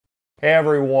Hey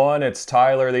everyone, it's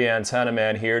Tyler the Antenna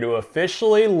Man here to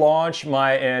officially launch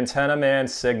my Antenna Man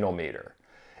signal meter.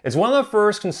 It's one of the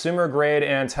first consumer grade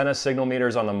antenna signal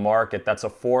meters on the market that's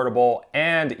affordable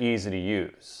and easy to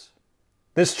use.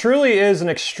 This truly is an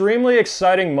extremely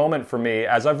exciting moment for me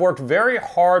as I've worked very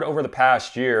hard over the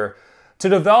past year to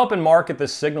develop and market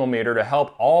this signal meter to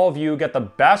help all of you get the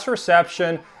best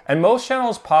reception and most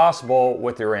channels possible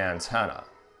with your antenna.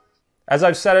 As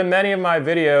I've said in many of my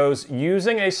videos,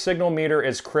 using a signal meter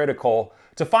is critical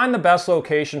to find the best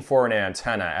location for an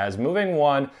antenna, as moving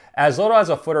one as little as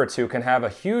a foot or two can have a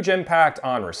huge impact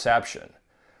on reception.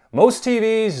 Most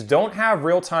TVs don't have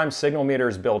real-time signal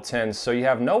meters built in, so you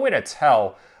have no way to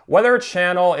tell whether a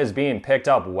channel is being picked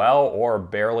up well or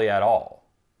barely at all.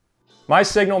 My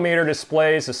signal meter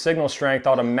displays the signal strength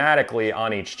automatically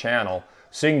on each channel,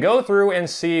 so you can go through and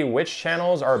see which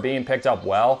channels are being picked up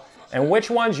well and which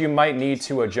ones you might need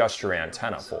to adjust your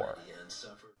antenna for.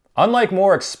 Unlike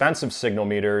more expensive signal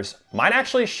meters, mine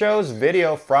actually shows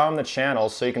video from the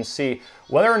channels so you can see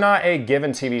whether or not a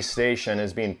given TV station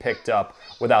is being picked up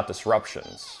without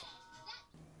disruptions.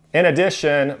 In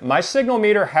addition, my signal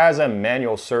meter has a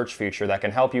manual search feature that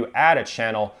can help you add a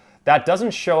channel that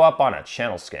doesn't show up on a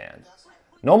channel scan.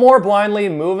 No more blindly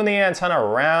moving the antenna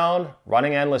around,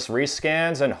 running endless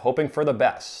rescans, and hoping for the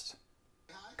best.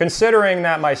 Considering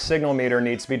that my signal meter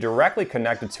needs to be directly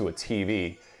connected to a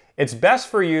TV, it's best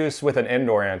for use with an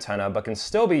indoor antenna but can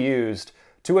still be used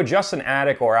to adjust an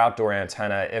attic or outdoor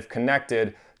antenna if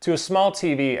connected to a small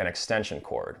TV and extension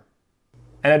cord.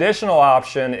 An additional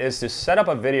option is to set up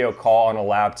a video call on a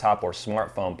laptop or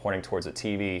smartphone pointing towards a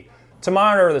TV to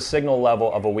monitor the signal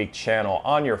level of a weak channel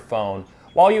on your phone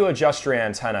while you adjust your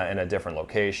antenna in a different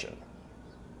location.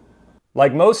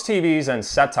 Like most TVs and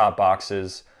set-top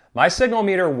boxes, my signal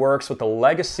meter works with the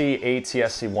legacy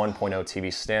ATSC 1.0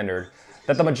 TV standard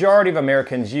that the majority of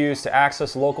Americans use to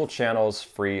access local channels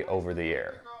free over the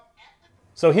air.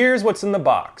 So here's what's in the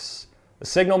box: the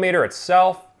signal meter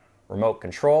itself, remote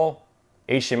control,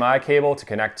 HDMI cable to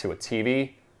connect to a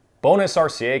TV, bonus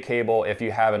RCA cable if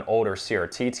you have an older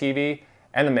CRT TV,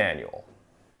 and the manual.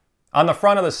 On the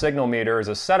front of the signal meter is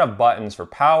a set of buttons for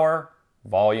power,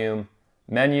 volume,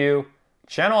 menu,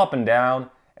 channel up and down,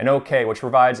 and OK, which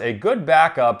provides a good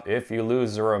backup if you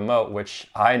lose the remote, which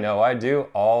I know I do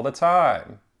all the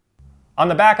time. On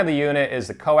the back of the unit is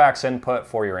the coax input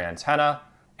for your antenna,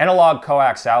 analog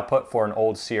coax output for an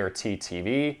old CRT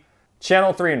TV,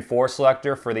 channel 3 and 4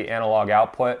 selector for the analog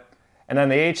output, and then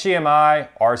the HDMI,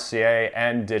 RCA,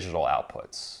 and digital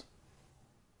outputs.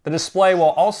 The display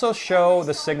will also show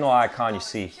the signal icon you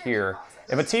see here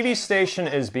if a TV station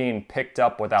is being picked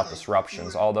up without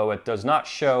disruptions, although it does not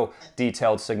show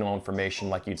detailed signal information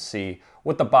like you'd see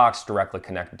with the box directly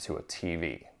connected to a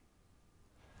TV.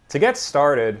 To get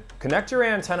started, connect your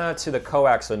antenna to the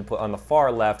coax input on the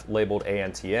far left labeled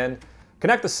ANTN,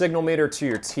 connect the signal meter to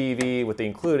your TV with the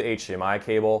included HDMI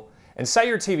cable, and set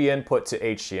your TV input to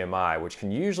HDMI, which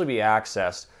can usually be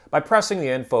accessed by pressing the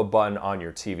info button on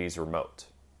your TV's remote.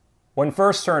 When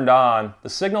first turned on, the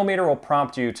signal meter will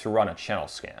prompt you to run a channel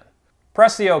scan.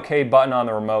 Press the OK button on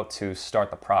the remote to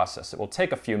start the process. It will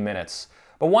take a few minutes,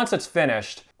 but once it's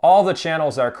finished, all the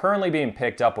channels that are currently being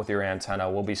picked up with your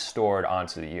antenna will be stored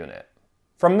onto the unit.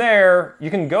 From there, you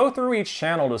can go through each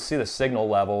channel to see the signal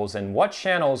levels and what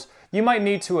channels you might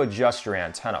need to adjust your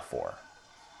antenna for.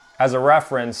 As a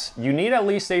reference, you need at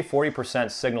least a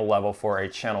 40% signal level for a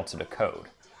channel to decode.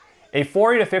 A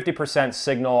 40 to 50%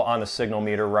 signal on the signal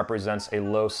meter represents a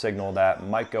low signal that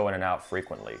might go in and out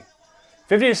frequently.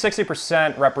 50 to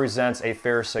 60% represents a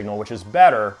fair signal, which is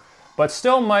better, but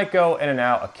still might go in and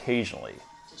out occasionally.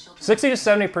 60 to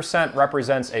 70%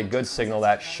 represents a good signal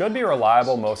that should be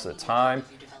reliable most of the time,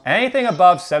 and anything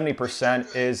above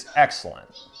 70% is excellent.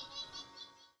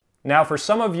 Now, for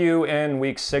some of you in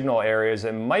weak signal areas,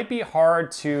 it might be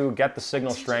hard to get the signal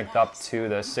strength up to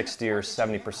the 60 or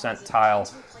 70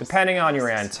 percentile, depending on your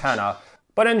antenna.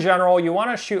 But in general, you want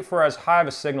to shoot for as high of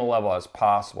a signal level as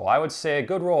possible. I would say a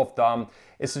good rule of thumb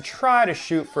is to try to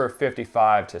shoot for a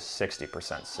 55 to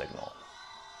 60% signal.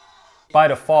 By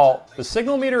default, the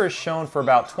signal meter is shown for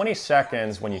about 20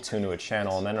 seconds when you tune to a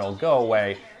channel, and then it'll go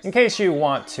away in case you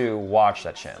want to watch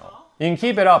that channel. You can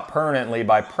keep it up permanently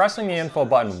by pressing the info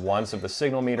button once if the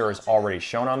signal meter is already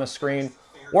shown on the screen,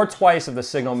 or twice if the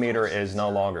signal meter is no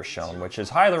longer shown, which is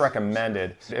highly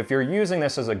recommended if you're using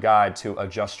this as a guide to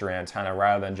adjust your antenna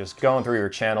rather than just going through your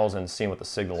channels and seeing what the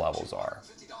signal levels are.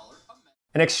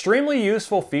 An extremely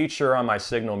useful feature on my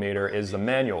signal meter is the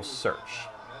manual search.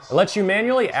 It lets you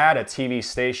manually add a TV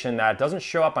station that doesn't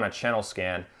show up on a channel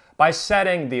scan by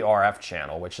setting the RF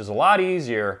channel, which is a lot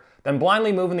easier then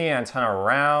blindly moving the antenna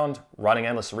around, running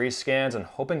endless rescans, and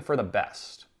hoping for the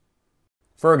best.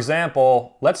 For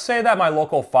example, let's say that my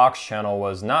local Fox channel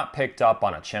was not picked up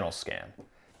on a channel scan.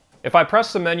 If I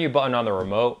press the menu button on the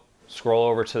remote, scroll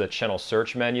over to the channel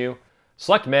search menu,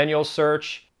 select manual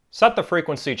search, set the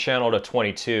frequency channel to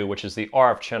 22, which is the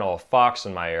RF channel of Fox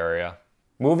in my area,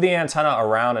 move the antenna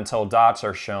around until dots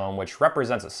are shown, which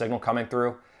represents a signal coming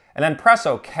through, and then press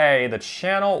OK, the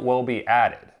channel will be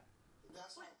added.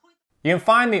 You can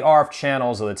find the RF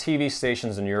channels of the TV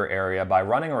stations in your area by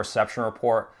running a reception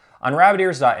report on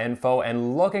rabbitears.info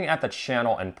and looking at the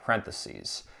channel in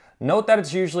parentheses. Note that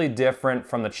it's usually different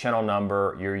from the channel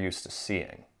number you're used to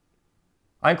seeing.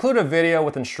 I include a video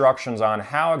with instructions on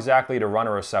how exactly to run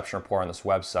a reception report on this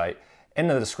website in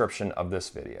the description of this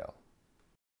video.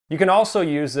 You can also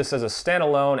use this as a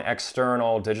standalone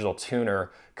external digital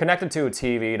tuner connected to a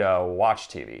TV to watch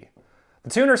TV. The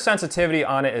tuner sensitivity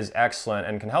on it is excellent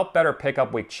and can help better pick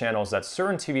up weak channels that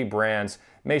certain TV brands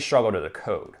may struggle to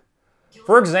decode.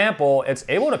 For example, it's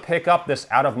able to pick up this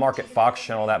out-of-market Fox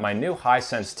channel that my new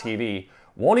Hisense TV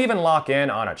won't even lock in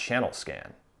on a channel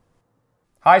scan.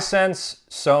 Hisense,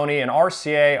 Sony, and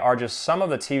RCA are just some of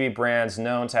the TV brands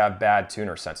known to have bad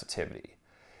tuner sensitivity.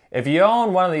 If you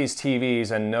own one of these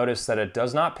TVs and notice that it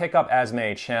does not pick up as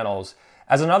many channels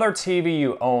as another TV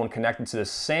you own connected to the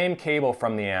same cable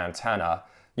from the antenna,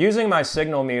 using my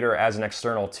signal meter as an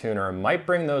external tuner might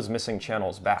bring those missing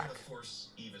channels back.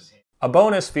 A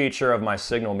bonus feature of my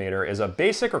signal meter is a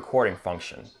basic recording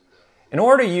function. In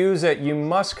order to use it, you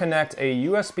must connect a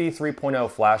USB 3.0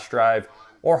 flash drive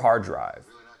or hard drive.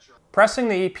 Pressing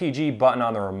the EPG button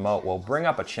on the remote will bring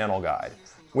up a channel guide,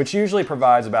 which usually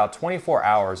provides about 24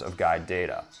 hours of guide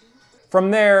data. From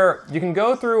there, you can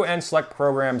go through and select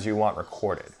programs you want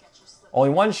recorded. Only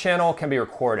one channel can be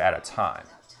recorded at a time.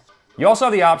 You also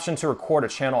have the option to record a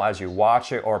channel as you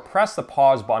watch it or press the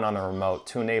pause button on the remote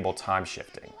to enable time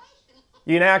shifting.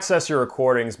 You can access your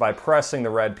recordings by pressing the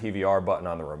red PVR button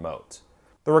on the remote.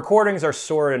 The recordings are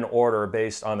sorted in order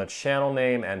based on the channel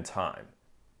name and time.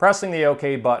 Pressing the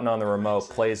OK button on the remote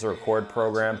plays the record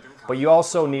program, but you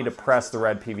also need to press the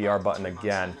red PVR button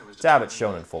again to have it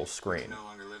shown in full screen.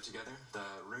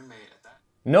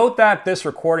 Note that this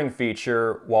recording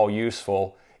feature, while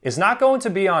useful, is not going to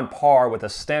be on par with a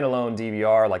standalone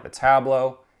DVR like the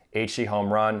Tablo, HD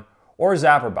Home Run, or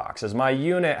Zapper Box, as my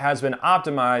unit has been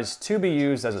optimized to be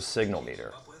used as a signal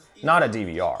meter, not a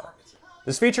DVR.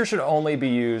 This feature should only be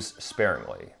used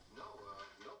sparingly.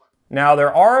 Now,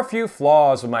 there are a few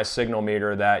flaws with my signal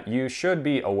meter that you should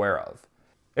be aware of.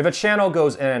 If a channel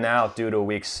goes in and out due to a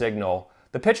weak signal,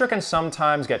 the picture can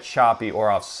sometimes get choppy or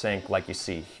off sync like you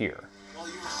see here.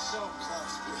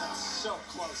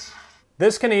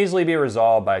 This can easily be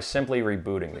resolved by simply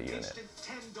rebooting the unit.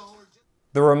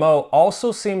 The remote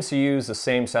also seems to use the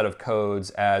same set of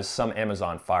codes as some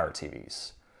Amazon Fire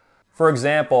TVs. For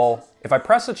example, if I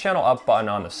press the channel up button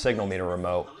on the signal meter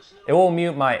remote, it will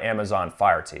mute my Amazon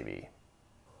Fire TV.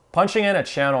 Punching in a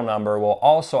channel number will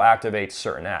also activate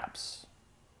certain apps.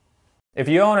 If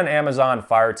you own an Amazon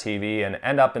Fire TV and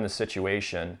end up in this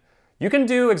situation, you can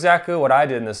do exactly what I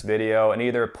did in this video and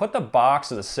either put the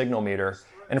box of the signal meter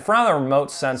in front of the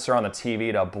remote sensor on the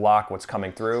TV to block what's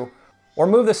coming through, or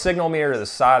move the signal meter to the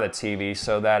side of the TV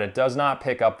so that it does not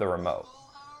pick up the remote.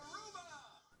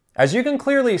 As you can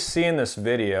clearly see in this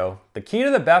video, the key to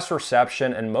the best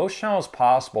reception and most channels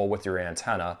possible with your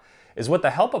antenna is with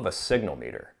the help of a signal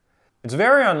meter. It's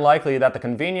very unlikely that the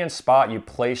convenient spot you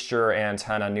placed your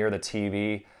antenna near the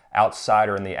TV, outside,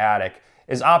 or in the attic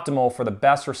is optimal for the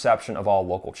best reception of all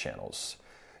local channels.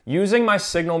 Using my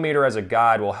signal meter as a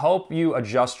guide will help you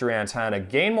adjust your antenna to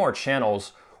gain more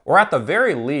channels, or at the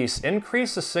very least,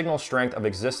 increase the signal strength of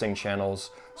existing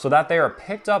channels so that they are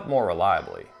picked up more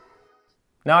reliably.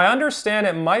 Now, I understand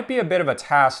it might be a bit of a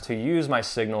task to use my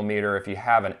signal meter if you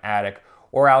have an attic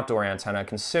or outdoor antenna,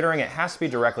 considering it has to be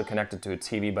directly connected to a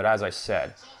TV, but as I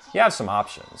said, you have some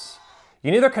options. You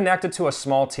can either connect it to a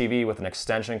small TV with an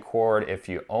extension cord if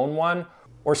you own one,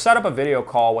 or set up a video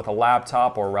call with a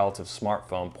laptop or relative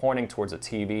smartphone pointing towards a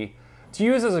TV to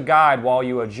use as a guide while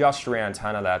you adjust your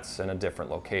antenna that's in a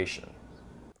different location.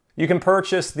 You can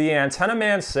purchase the Antenna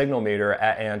Man signal meter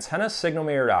at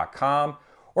antennasignalmeter.com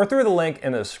or through the link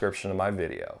in the description of my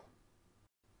video.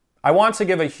 I want to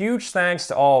give a huge thanks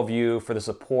to all of you for the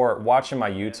support watching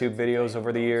my YouTube videos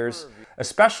over the years,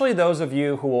 especially those of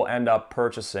you who will end up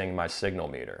purchasing my signal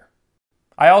meter.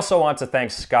 I also want to thank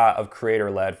Scott of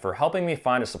Creator Led for helping me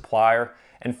find a supplier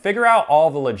and figure out all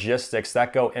the logistics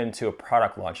that go into a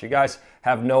product launch. You guys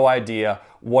have no idea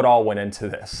what all went into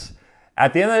this.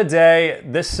 At the end of the day,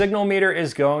 this signal meter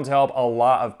is going to help a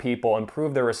lot of people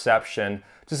improve their reception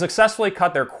to successfully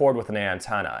cut their cord with an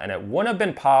antenna, and it wouldn't have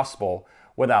been possible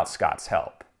without Scott's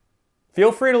help.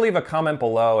 Feel free to leave a comment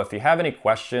below if you have any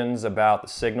questions about the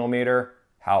signal meter,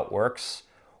 how it works,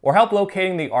 or help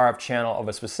locating the RF channel of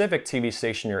a specific TV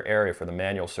station in your area for the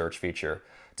manual search feature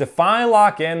to finally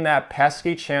lock in that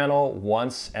pesky channel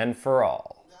once and for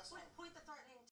all.